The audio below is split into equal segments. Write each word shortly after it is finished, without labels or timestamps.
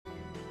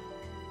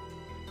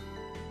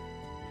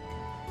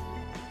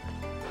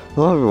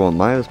Hello everyone,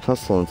 my name is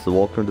Pestilence and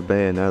welcome to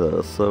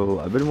Bayonetta.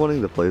 So, I've been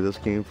wanting to play this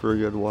game for a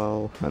good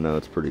while. I know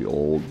it's pretty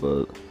old,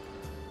 but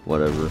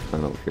whatever, I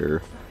don't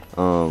care.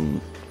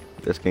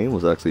 This game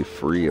was actually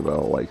free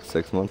about like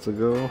 6 months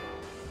ago,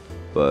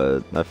 but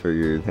I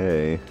figured,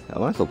 hey, I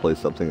might as well play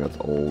something that's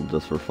old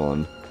just for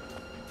fun.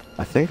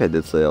 I think I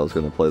did say I was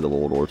going to play the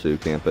World War II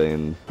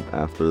campaign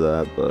after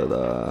that, but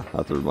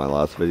after my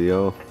last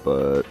video,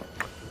 but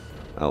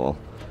oh well,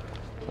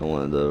 I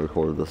wanted to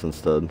record this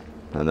instead.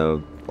 I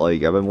know,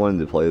 like, I've been wanting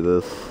to play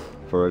this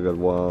for a good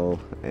while,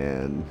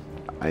 and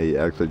I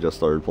actually just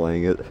started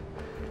playing it.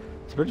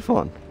 It's pretty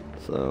fun,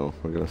 so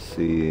we're gonna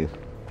see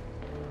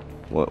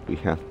what we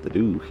have to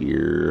do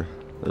here.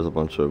 There's a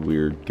bunch of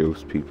weird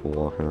ghost people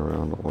walking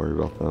around, don't worry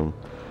about them.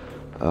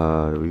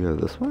 Do we go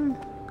this way?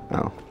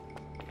 Oh.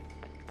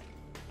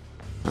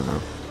 I don't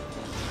know.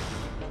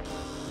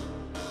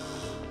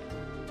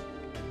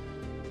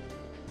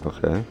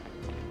 Okay.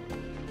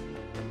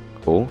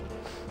 Cool.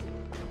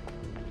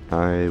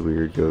 Hi,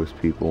 weird ghost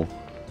people.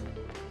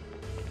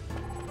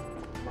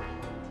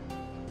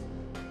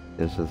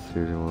 It's just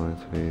here to want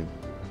to be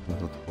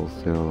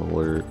on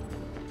alert.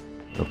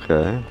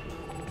 Okay.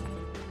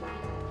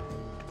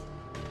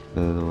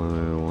 And the one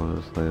I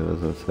want to slay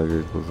as a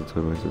stagger equals the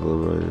time makes it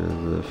deliberate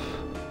as if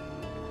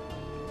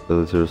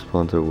ability to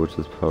respond to which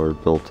is power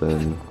built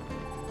in.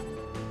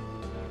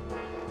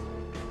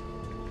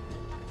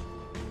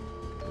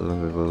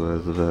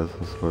 As it has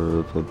some sort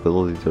of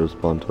ability to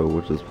respond to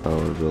which is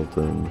power built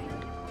in.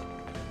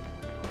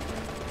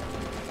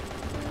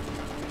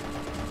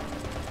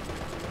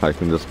 I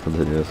can just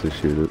continuously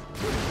shoot it.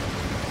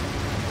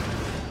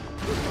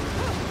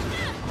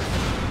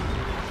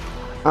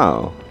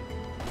 Oh.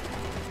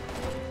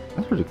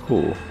 That's pretty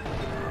cool.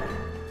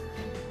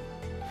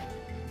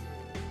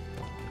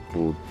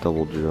 Cool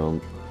double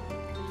jump.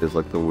 It's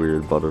like the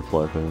weird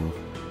butterfly thing.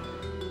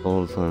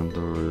 All the time to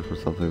wait for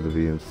something to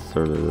be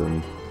inserted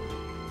in.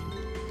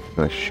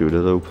 Can I shoot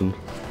it open?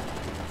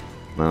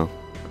 No.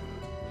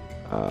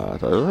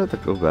 Do I really have to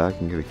go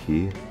back and get a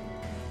key?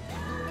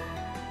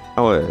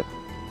 Oh wait.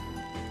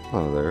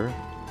 Oh, there.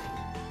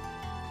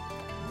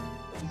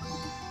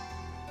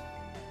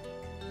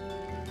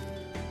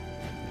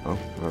 Oh,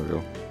 there we go.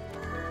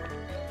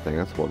 I think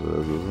that's what it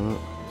is, isn't it?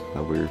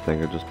 That weird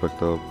thing I just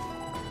picked up.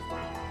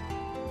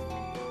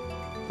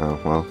 Oh,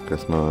 well,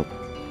 guess not.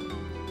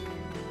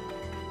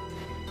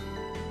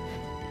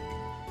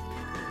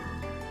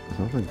 There's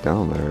nothing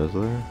down there, is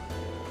there?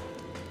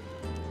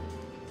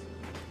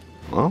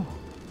 Oh?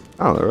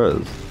 Oh, there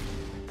is.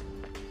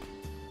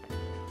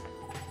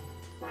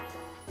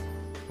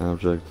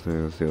 Object, see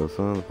the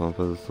sun, the pump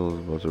pedestal,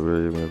 a bunch of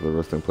radio, the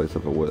resting place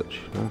of a witch.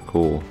 Oh,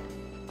 cool.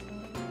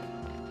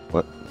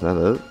 What? Is that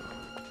it?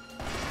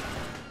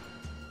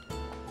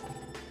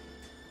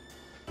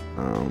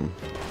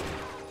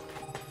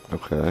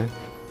 Okay.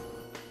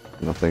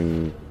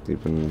 Nothing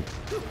even,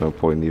 no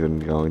point even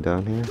going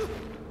down here?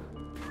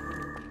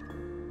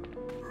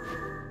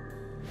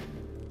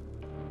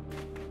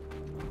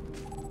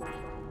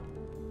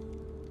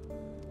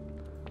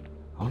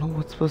 I don't know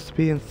what's supposed to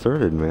be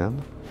inserted,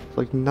 man. There's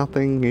like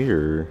nothing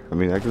here. I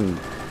mean, I can...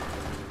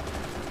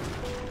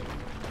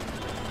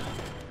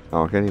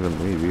 Oh, I can't even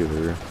leave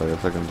either. So I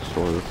guess I can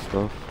destroy this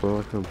stuff for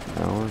like an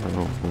hour? I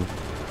don't know.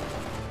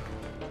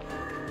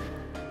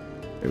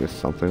 Maybe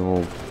something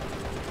will...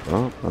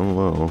 Oh, I don't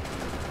know.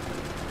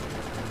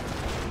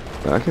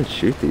 I can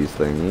shoot these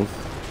things.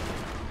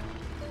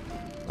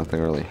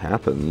 Nothing really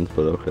happens,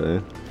 but okay.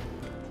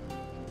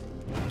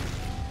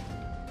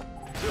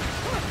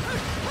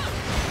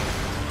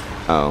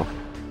 Oh.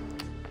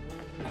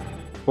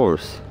 Of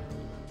course.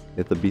 You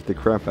have to beat the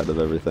crap out of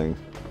everything.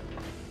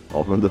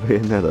 Welcome to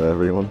Bayonetta,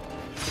 everyone.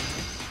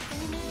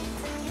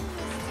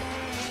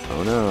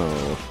 Oh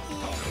no.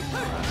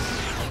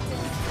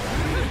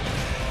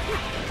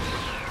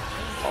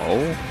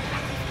 Oh?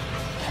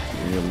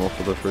 You need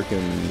muffle the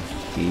freaking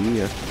key?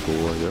 That's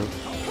cool, I guess.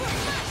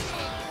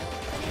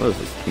 What is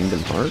this,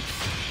 Kingdom Hearts?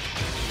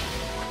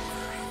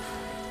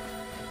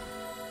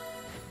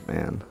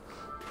 Man.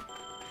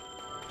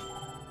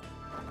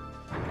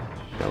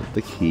 Shove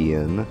the key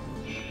in.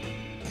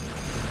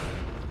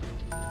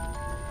 I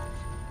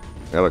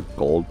got a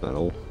gold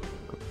medal.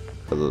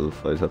 Because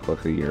of, I took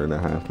like a year and a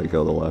half to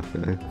kill the last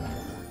guy.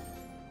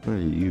 What are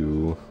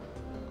you?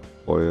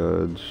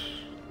 Voyage.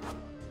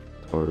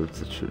 Towards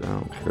the shoot, I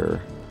don't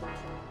care.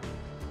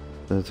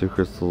 There are two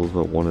crystals,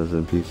 but one is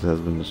in pieces, has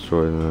been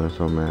destroyed in a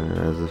natural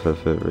manner, as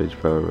if it rage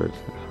power rage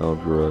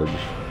held grudge.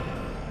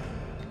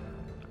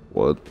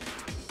 What?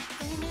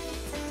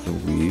 A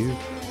weave?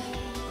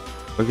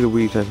 Look at the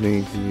weave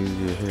technique, you use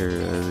your hair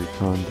as a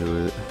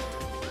conduit.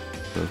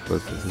 So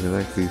let's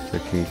connect these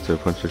techniques to a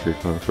punch of your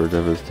con for a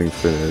devastating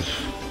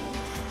finish.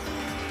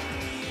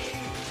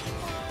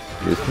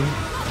 Excuse me?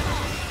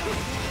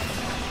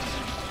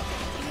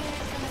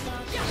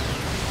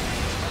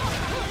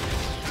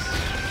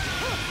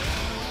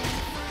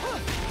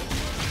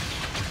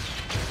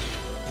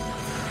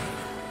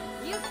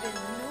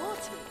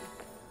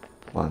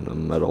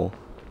 Platinum metal.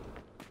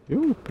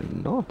 You've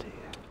been naughty.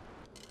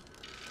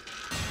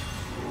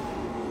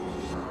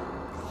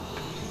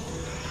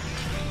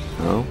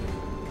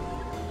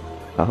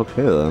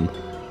 Okay then.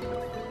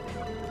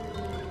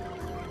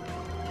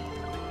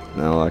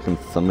 Now I can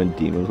summon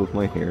demons with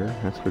my hair.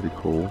 That's pretty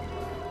cool.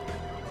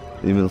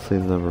 Demons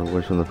seem never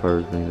wish when the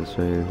pirates need to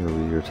strength. It will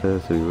be your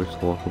test. If you wish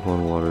to walk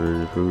upon water,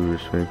 you prove your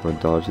strength by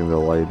dodging the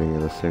lightning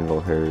in a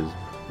single hair's.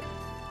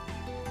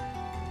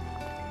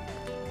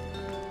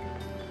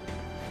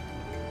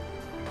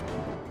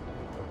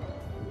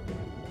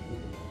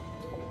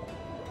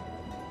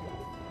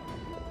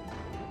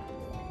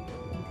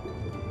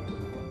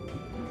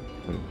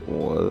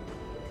 What?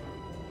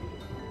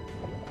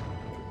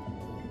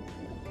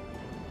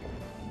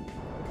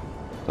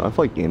 Do I have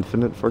like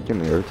infinite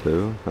freaking air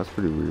too? That's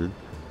pretty weird.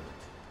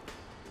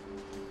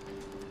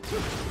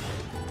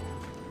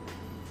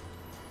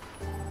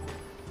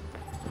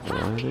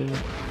 What?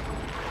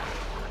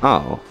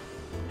 Oh.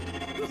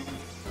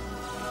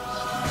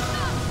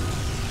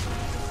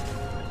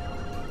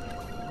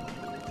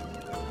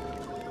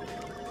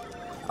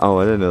 Oh,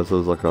 I didn't know this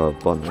was like a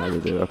button I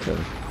had to do. Okay.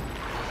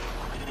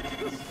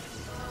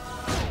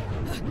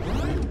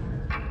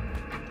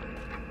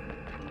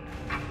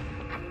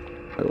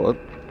 Wait, what?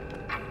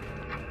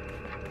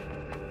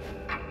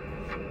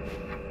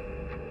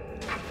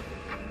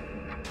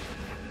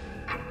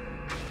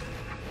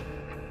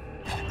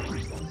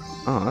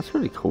 Oh, that's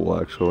pretty cool,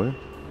 actually.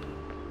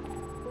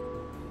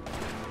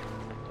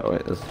 Oh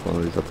wait, this is one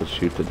of these I have to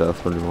shoot to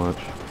death pretty much.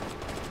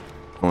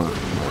 Oh,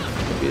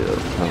 yeah, I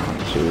don't have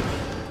to shoot.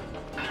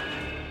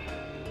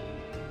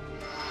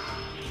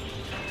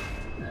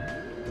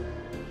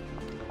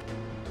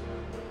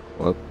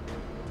 What?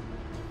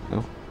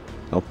 No.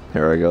 Oh,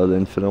 here I go, the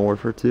Infinite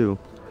Warfare 2.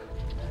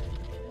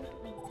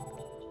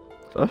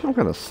 So I'm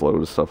kind of slow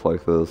to stuff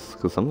like this,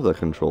 because some of the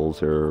controls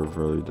here are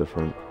really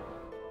different.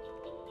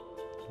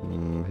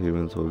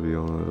 Humans will be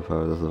on the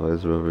power of this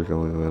device or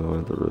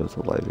overcoming the ruins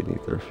of life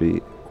beneath their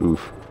feet.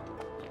 Oof.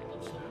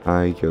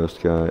 Hi,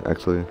 ghost guy.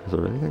 Actually, is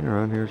there anything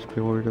around here to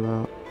be worried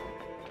about?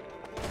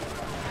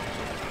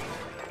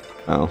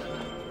 Oh.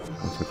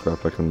 That's a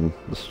crap I can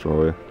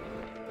destroy.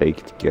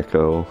 Baked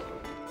gecko.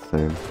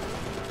 Same.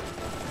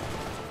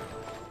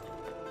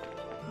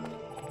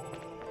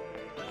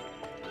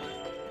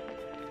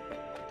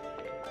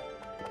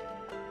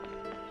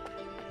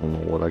 I don't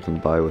know what I can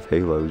buy with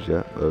halos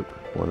yet, but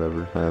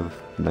whatever. I have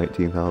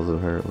 19,000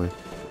 apparently.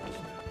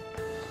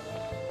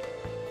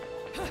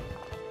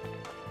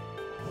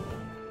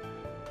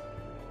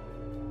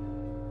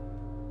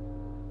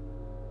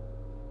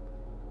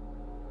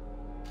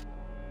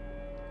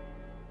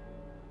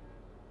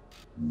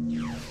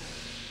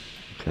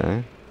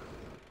 Okay.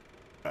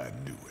 I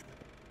knew it.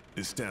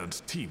 This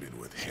town's teeming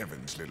with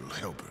heaven's little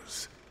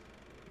helpers.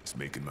 It's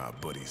making my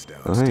buddies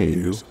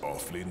downstairs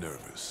awfully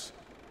nervous.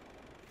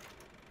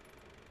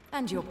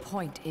 And your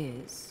point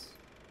is?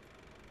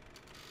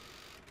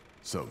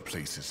 Some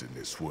places in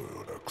this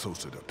world are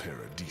closer to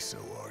Paradiso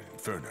or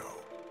Inferno.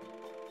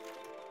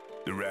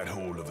 The rat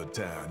hole of a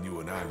town you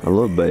and I live I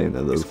love in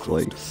Bayonetta's is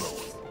close to like,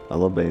 both. I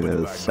love But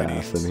Bayonetta's like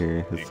sass in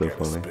here. It's so they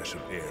got a funny.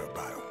 special air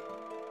about 'em.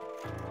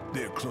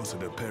 They're closer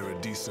to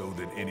Paradiso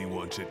than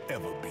anyone should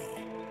ever be.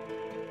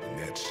 And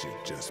that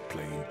shit just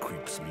plain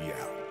creeps me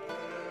out.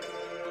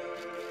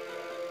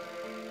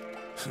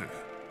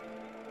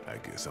 I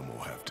guess I'm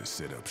gonna have to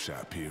set up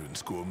shop here and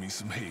score me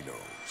some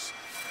halos.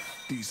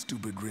 These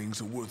stupid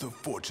rings are worth a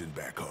fortune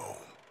back home.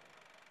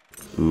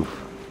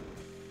 Oof.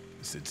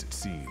 Since it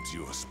seems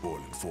you're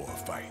spoiling for a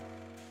fight,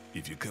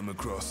 if you come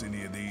across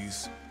any of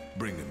these,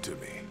 bring them to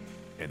me,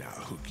 and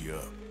I'll hook you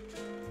up.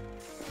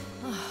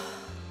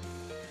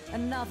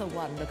 Another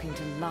one looking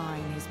to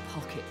line his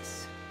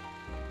pockets.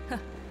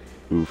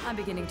 Oof. I'm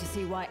beginning to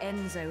see why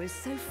Enzo is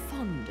so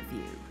fond of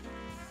you.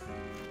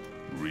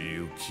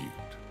 Real cute.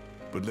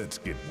 But let's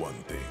get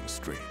one thing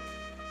straight.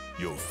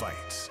 Your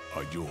fights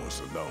are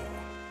yours alone.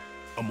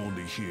 I'm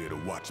only here to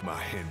watch my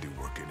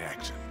handiwork in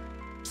action.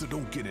 So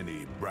don't get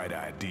any bright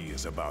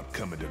ideas about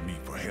coming to me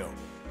for help.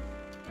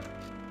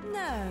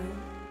 No,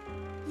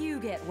 you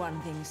get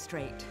one thing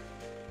straight.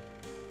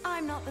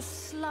 I'm not the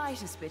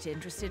slightest bit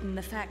interested in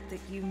the fact that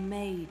you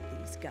made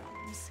these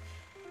guns.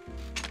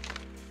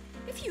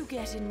 If you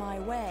get in my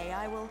way,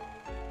 I will...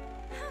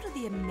 How do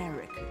the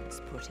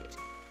Americans put it?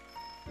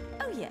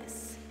 Oh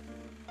yes,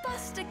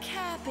 bust a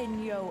cap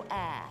in yo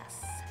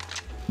ass.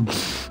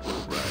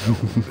 Right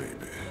on,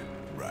 baby.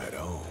 Right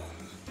on.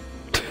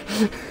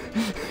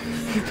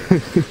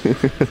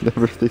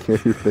 Never think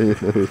anything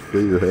and never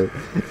say that.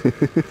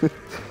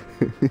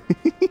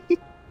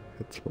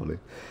 That's funny.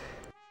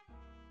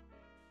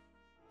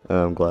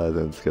 I'm glad I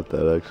didn't skip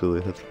that actually,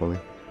 that's funny.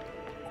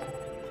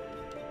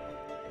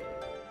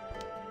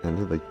 And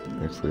did like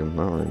actually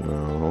not right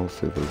now. I'll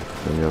see if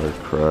there's any other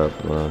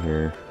crap around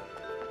here.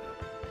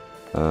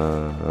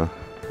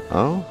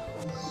 Oh?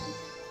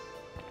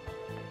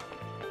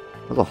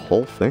 There's a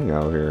whole thing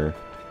out here.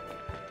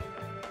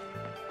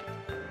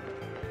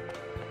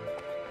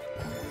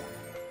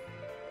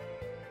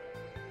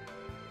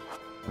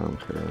 I don't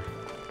care.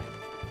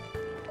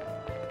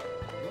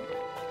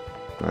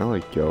 Can I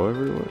like go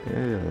everywhere?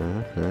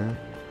 Yeah, okay.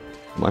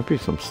 Might be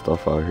some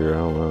stuff out here, I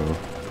don't know.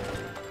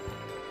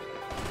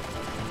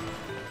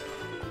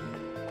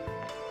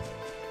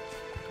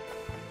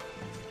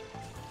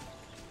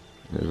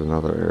 Here's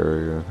another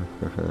area.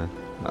 Okay.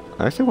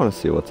 I actually want to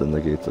see what's in the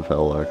gates of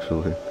hell,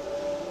 actually.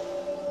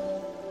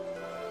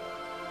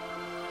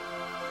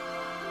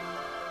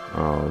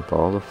 Oh,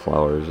 all the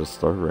flowers just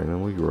start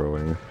randomly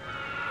growing.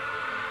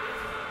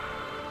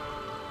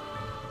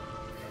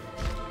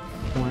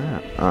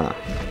 Where? Ah.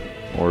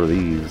 More of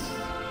these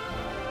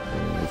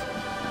things.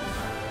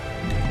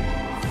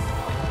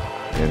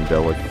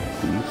 Angelic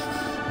beasts?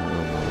 I don't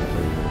know what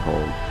they're even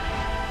called.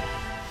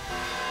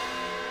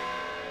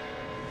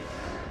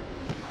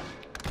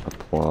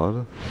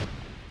 Applaud.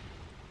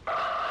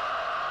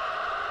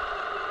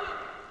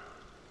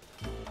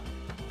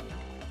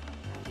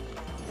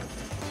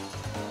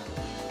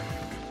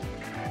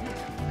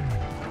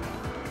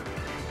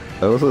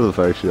 I also the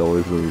fact she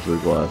always moves her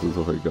glasses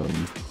with her gun.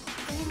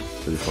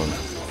 Pretty fun.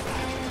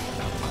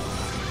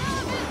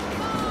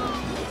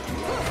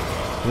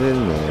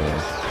 In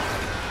there.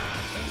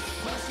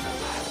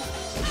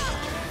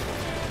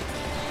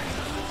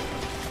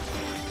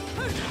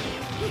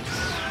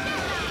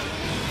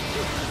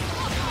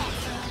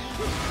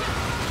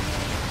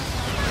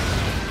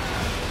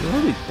 You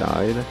already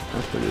died?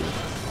 That's pretty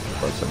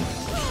depressing.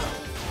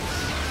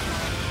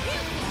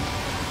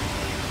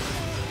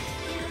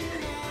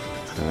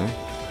 Okay.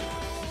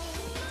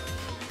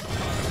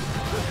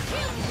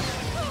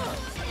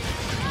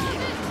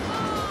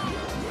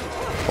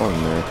 Fun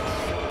there.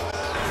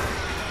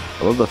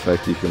 I love the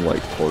fact you can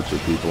like torture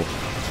people.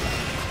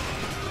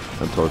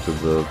 And torture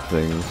the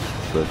things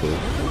that they...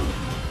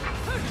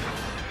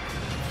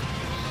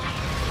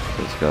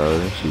 It's got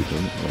an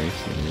achievement. Nice.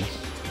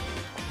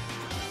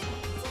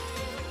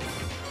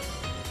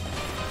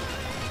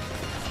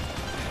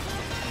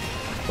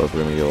 Thought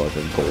we're gonna get like a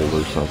gold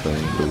or something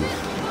because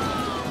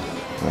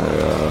I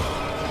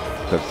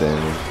took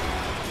damage.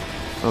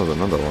 Oh, there's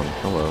another one.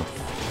 Hello.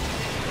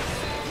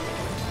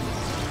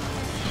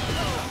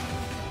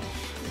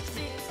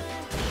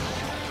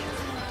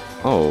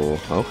 Oh,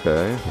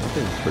 okay. That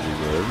thing's pretty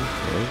good.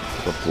 Right?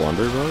 The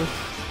blunderbuss?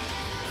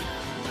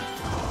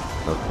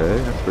 Okay,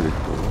 that's pretty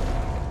cool.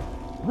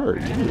 Where are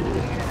you?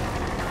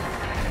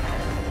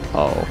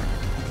 Oh.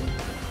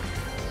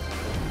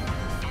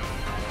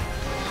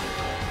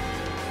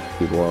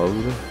 He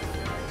loved.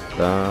 I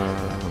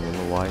don't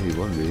know why he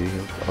would be.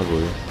 It's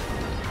ugly.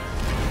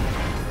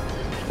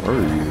 Where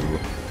are you?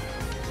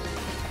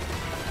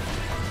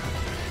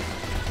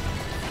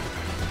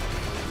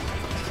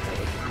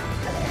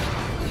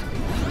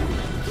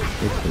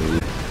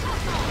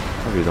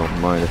 Hope you don't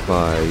mind if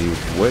I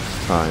use witch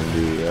time,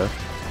 do ya?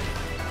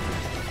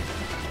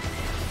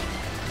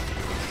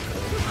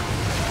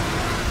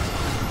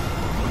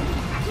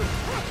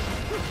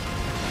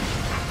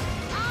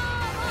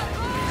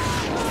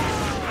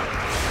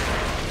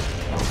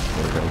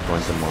 We're gonna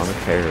find demonic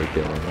hair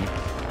killing.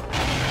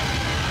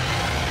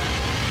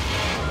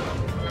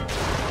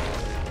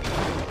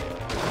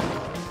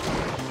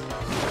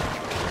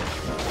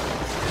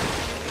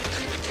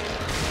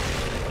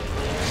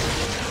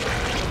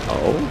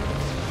 Oh?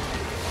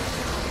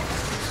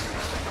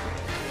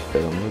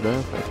 Hit him with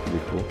that? That's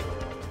pretty cool.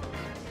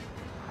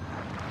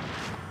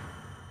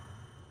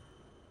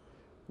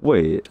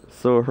 Wait,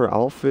 so her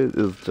outfit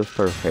is just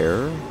her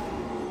hair?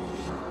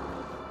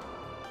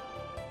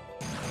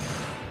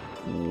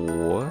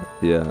 What?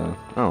 Yeah.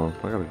 Oh,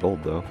 I got a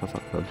gold though. That's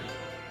not good.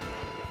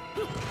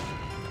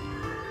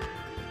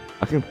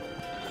 I can...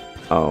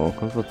 Oh,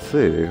 let's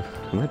see.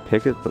 Can I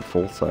pick it at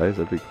full size?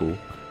 That'd be cool.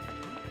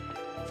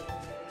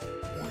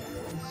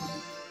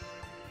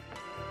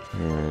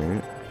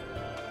 Alright.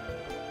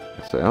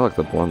 So I like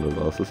the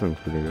blunderbuss. This thing's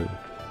pretty good.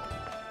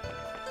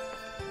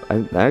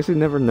 I actually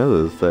never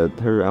noticed that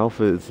her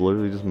outfit is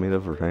literally just made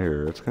of her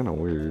hair. It's kind of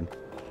weird.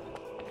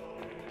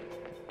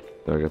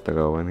 Do I get to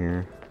go in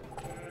here?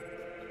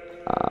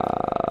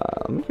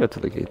 Let me go to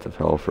the gates of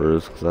hell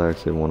first, because I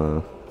actually want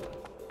to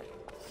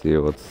see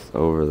what's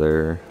over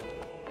there.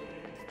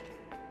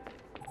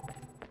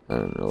 I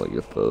didn't really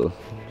get the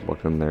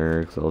look in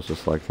there, because I was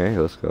just like, hey,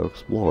 let's go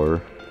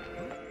explore.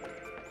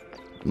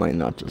 Might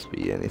not just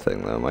be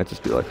anything though, it might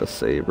just be like a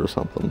save or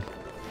something.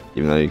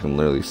 Even though you can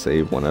literally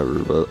save whenever,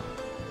 but...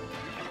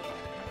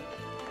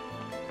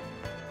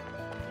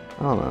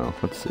 I don't know,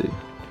 let's see.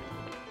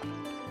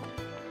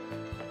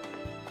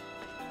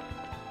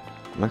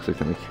 I'm actually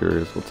kind of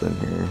curious what's in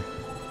here.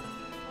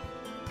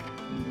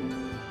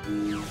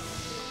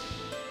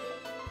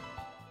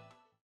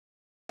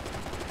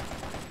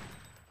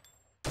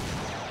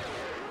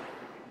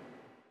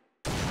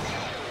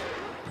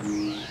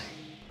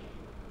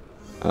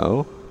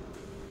 Oh?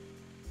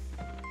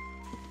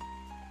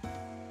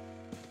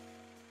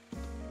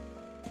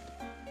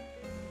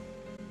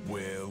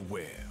 Well,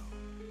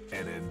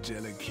 an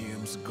angelic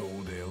hymn's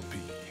gold LP.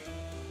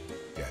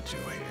 Got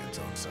your hands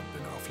on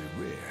something awfully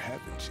rare,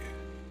 haven't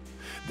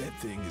you? That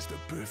thing is the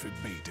perfect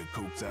bait to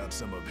coax out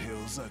some of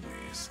hell's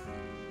uglies.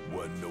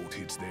 One note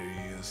hits their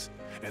ears,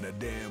 and a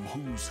damn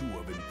who's who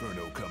of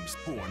Inferno comes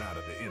pouring out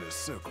of the inner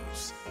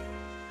circles.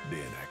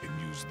 Then I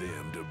can use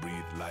them to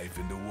breathe life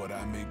into what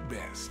I make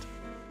best.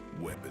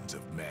 Weapons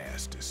of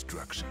mass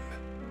destruction.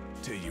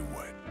 Tell you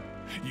what,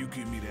 You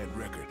give me that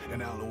record,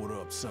 and I'll order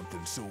up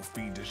something so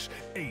fiendish,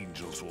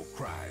 angels will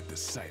cry at the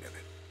sight of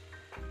it.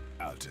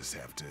 I'll just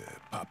have to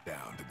pop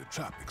down to the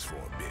tropics for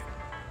a bit.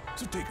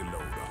 So take a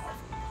load off.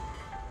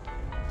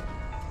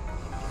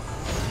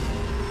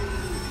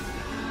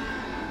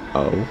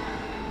 Oh.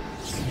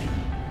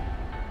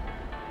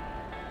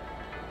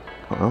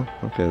 Oh,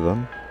 okay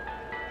then.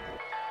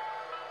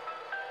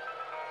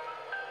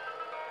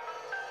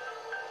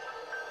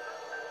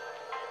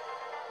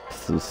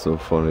 This is so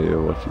funny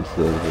what you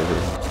said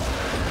here.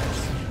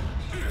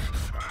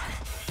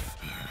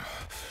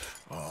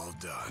 All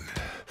done.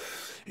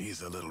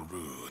 He's a little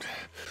rude,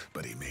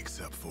 but he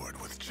makes up for it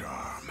with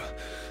charm.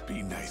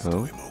 Be nice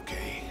to him,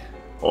 okay?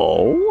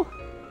 Oh?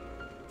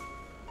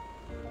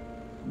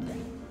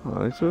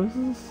 Onyx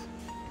choices?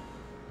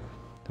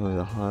 Tell me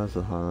the highest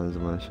of highlights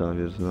of my shop.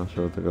 You're just not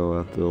sure what to go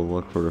after.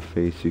 Look for a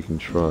face you can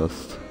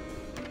trust.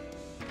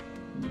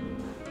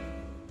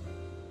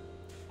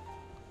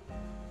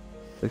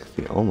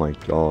 $60. Oh my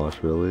gosh,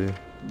 really?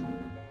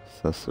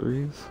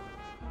 Accessories?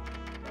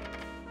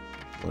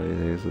 Light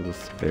Haze of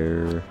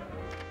Despair.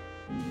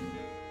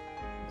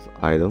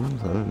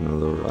 Items? I didn't know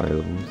there were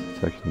items.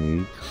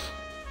 Techniques.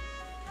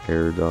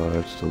 Air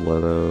dodge,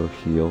 stiletto,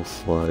 heel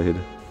slide.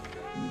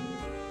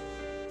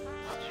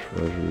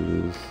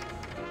 Treasures.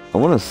 I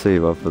want to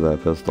save up for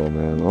that pistol,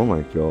 man. Oh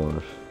my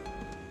gosh.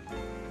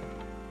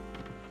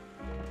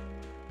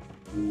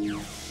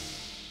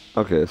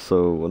 Okay,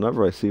 so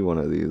whenever I see one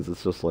of these,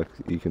 it's just like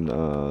you can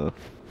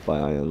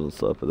buy items and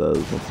stuff, but that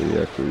doesn't see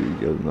actually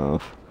good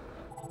enough.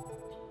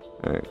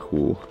 Alright,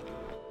 cool.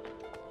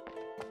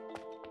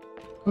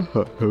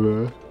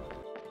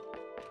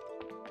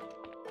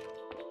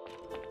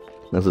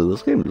 Now, so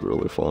this game is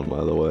really fun,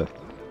 by the way.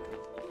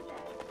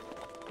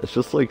 It's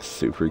just like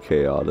super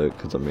chaotic,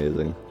 it's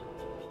amazing.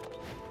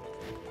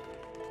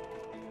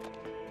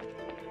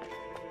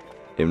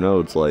 Even though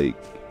it's like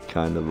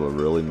kind of a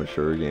really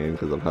mature game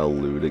because of how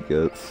lewd it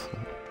gets.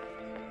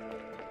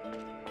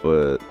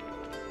 But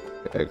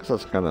yeah, I guess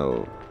that's kind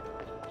of...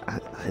 I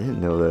didn't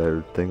know that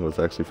everything was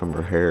actually from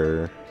her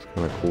hair. It's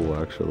kind of cool,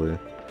 actually.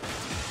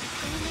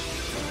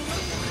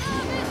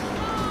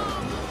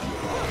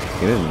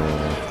 Get in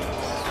there.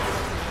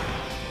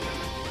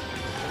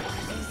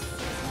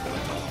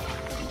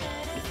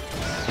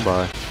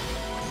 Goodbye.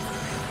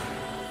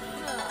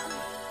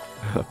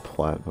 A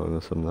plat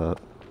bonus from that.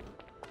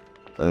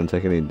 I didn't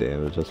take any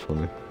damage, that's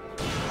funny.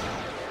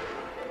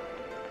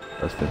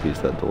 Rest in peace,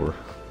 that door.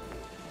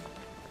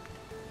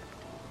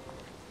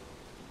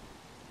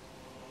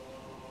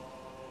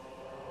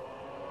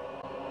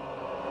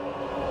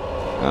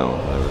 Oh,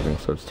 everything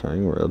starts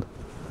turning red.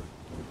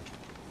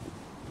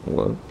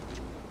 What?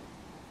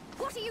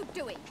 What are you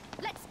doing?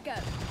 Let's go.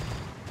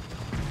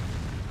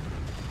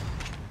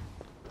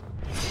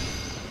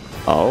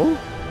 Oh?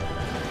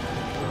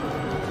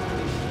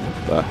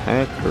 What the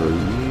heck are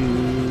you?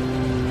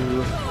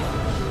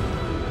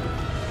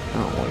 I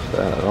don't like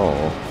that at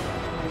all.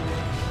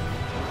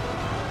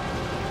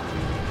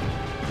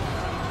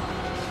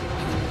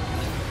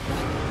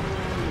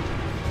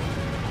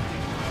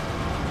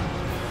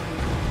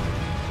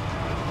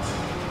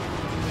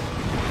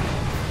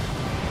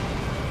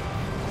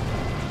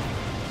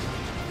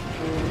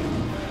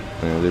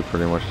 Yeah, they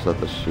pretty much just have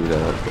to shoot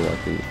at it for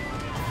lucky.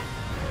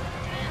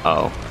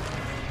 Oh.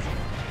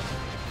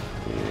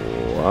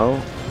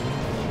 Well.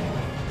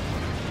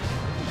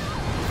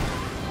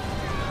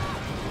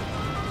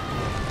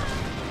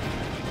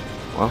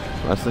 Well,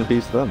 rest in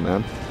peace to them,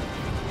 man.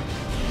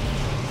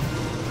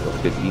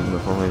 Let's get eaten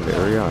before my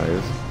very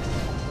eyes.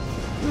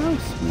 Oh,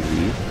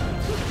 sweet.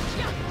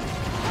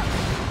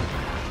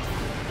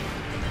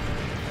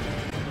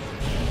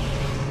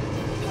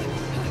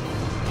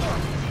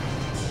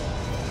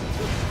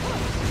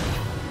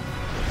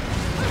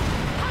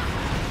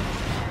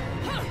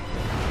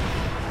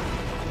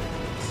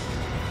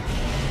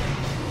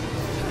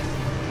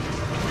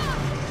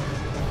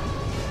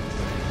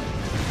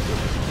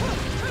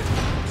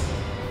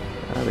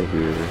 Out of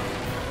here.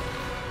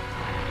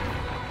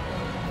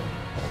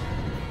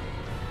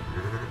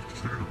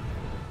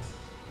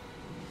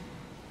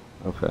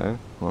 Okay,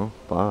 well,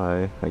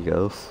 bye, I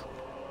guess.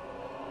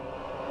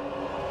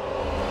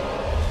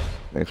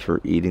 Thanks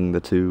for eating the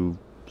two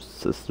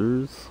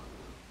sisters,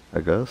 I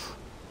guess.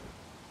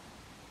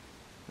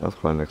 That was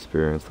quite an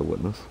experience to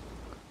witness.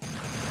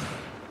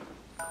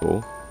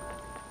 Cool.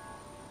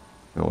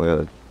 I only got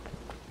a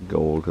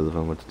gold because of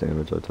how much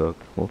damage I took.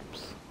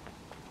 Whoops.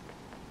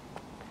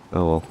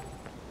 Oh well.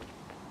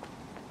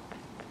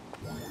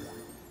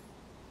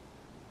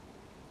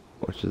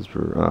 Which is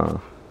for,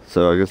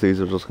 so I guess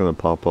these are just gonna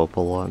pop up a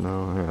lot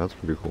now. Yeah, that's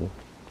pretty cool.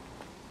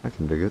 I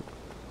can dig it.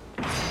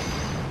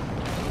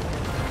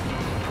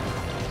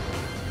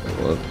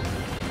 What?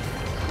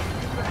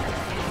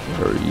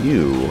 What are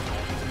you?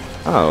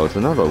 Oh, it's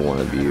another one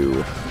of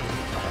you.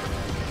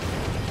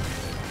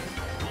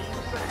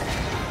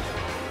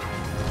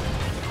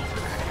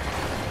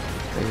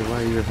 Hey,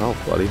 why your help,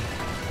 buddy?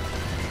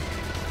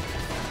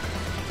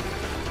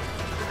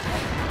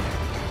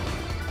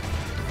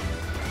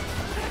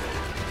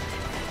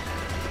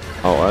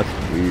 Oh, that's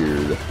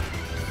weird.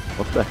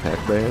 What the heck,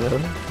 Bayonetta?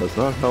 That's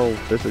not how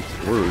physics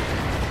work.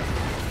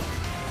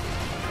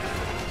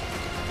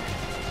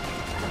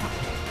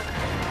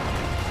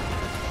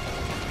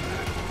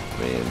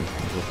 Man,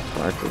 this is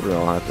practically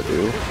all I have to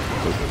do.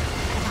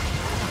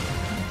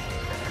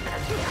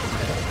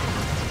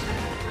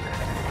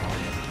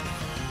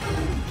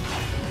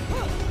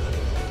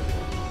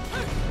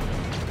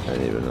 I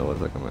didn't even know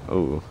what's like on my.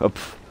 Oh, up.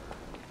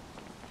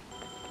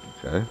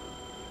 Okay.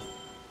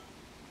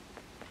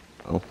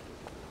 Oh,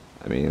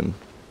 I mean,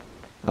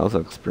 that was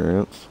an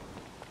experience.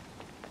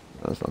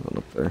 There's nothing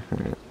up there.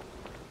 Alright.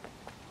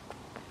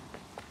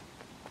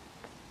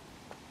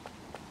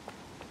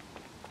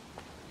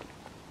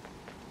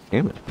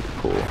 Damn, it's pretty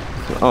cool.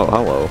 Oh,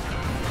 hello.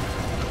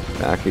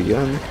 Back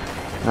again?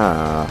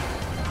 Ah.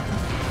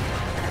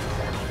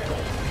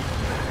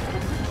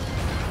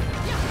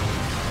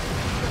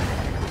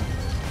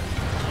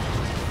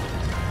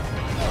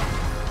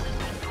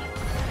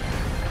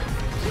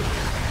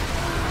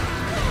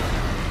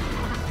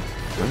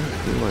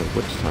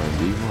 Which time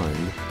do you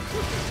mind?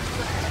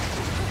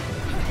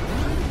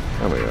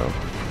 There we go.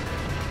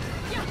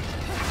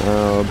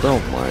 Oh,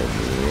 don't mind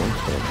me. I'm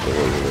so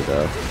bored with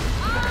that.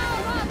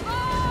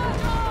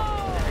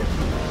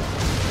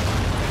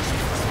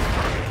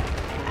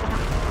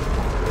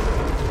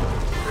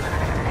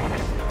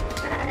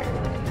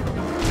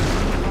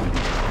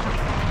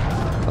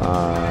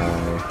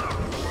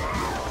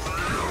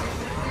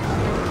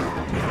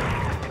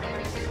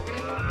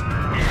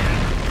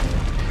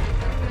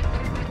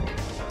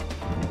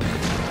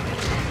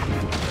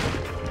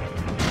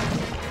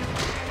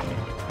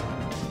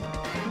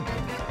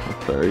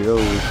 There he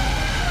goes.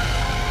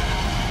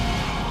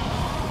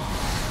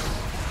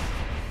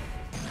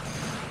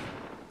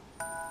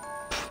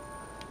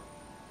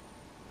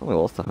 Only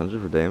lost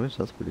 100 for damage,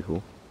 that's pretty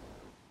cool.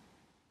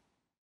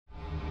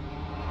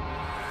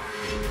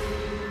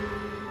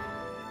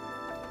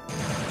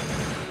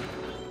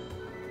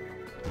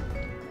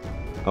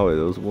 Oh wait,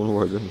 there was one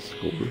where I didn't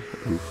score.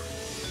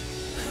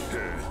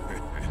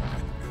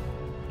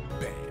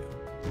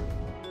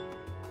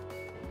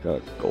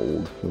 Got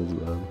gold, feels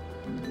bad.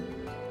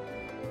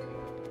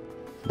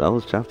 That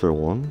was chapter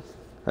 1?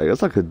 I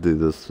guess I could do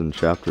this in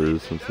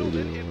chapters since they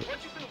do that.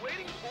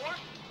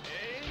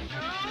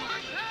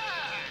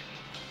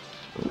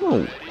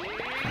 Oh,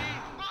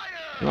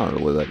 not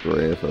really that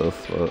great at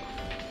this, but...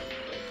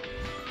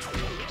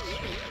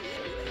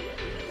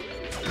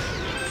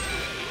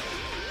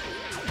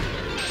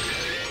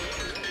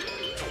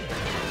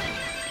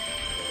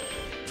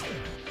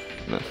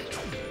 Missed.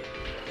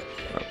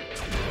 Right.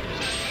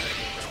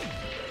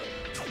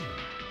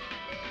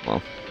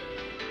 Well.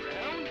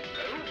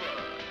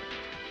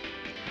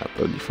 At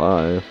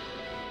 35.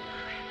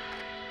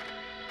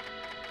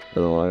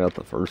 Better than what I got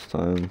the first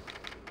time.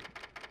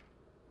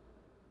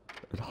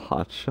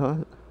 Hot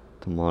shot?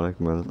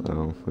 Demonic medicine.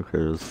 Oh, who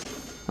cares?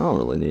 I don't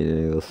really need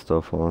any of this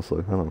stuff,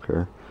 honestly. I don't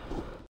care.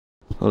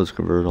 I'll just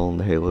convert it all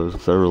into halos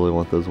because I really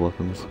want those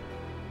weapons.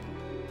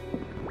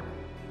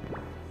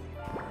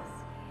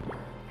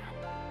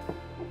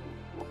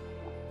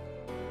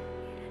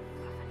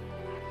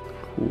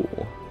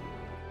 Cool.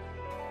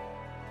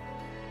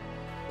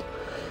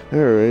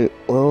 Alright,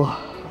 well,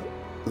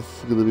 this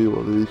is gonna be one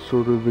of these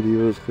shorter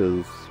videos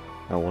because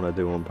I want to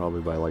do them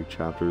probably by like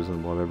chapters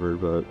and whatever,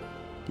 but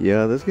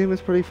yeah, this game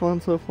is pretty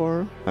fun so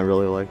far. I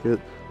really like it.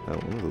 Oh,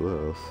 what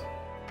is this?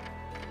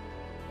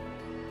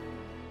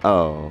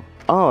 Oh.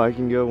 Oh, I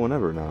can go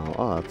whenever now.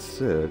 Oh, that's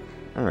sick.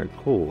 Alright,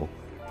 cool.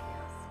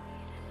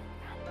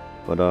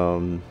 But,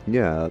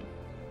 yeah.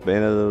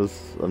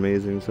 Bayonetta's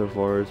amazing so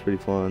far. It's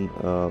pretty fun.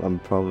 I'm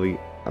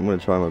gonna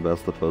try my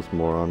best to post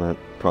more on it.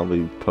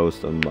 Probably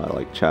post them by,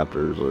 like,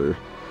 chapters or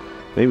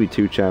maybe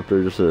 2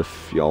 chapters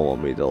if y'all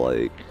want me to,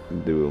 like,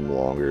 do them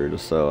longer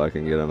just so I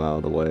can get them out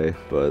of the way.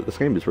 But this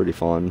game is pretty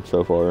fun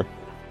so far.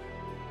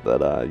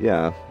 But,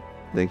 yeah.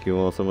 Thank you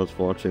all so much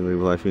for watching. Leave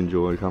a like if you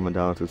enjoyed. Comment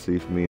down to see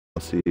for me.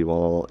 I'll see you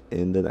all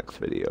in the next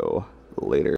video. Later.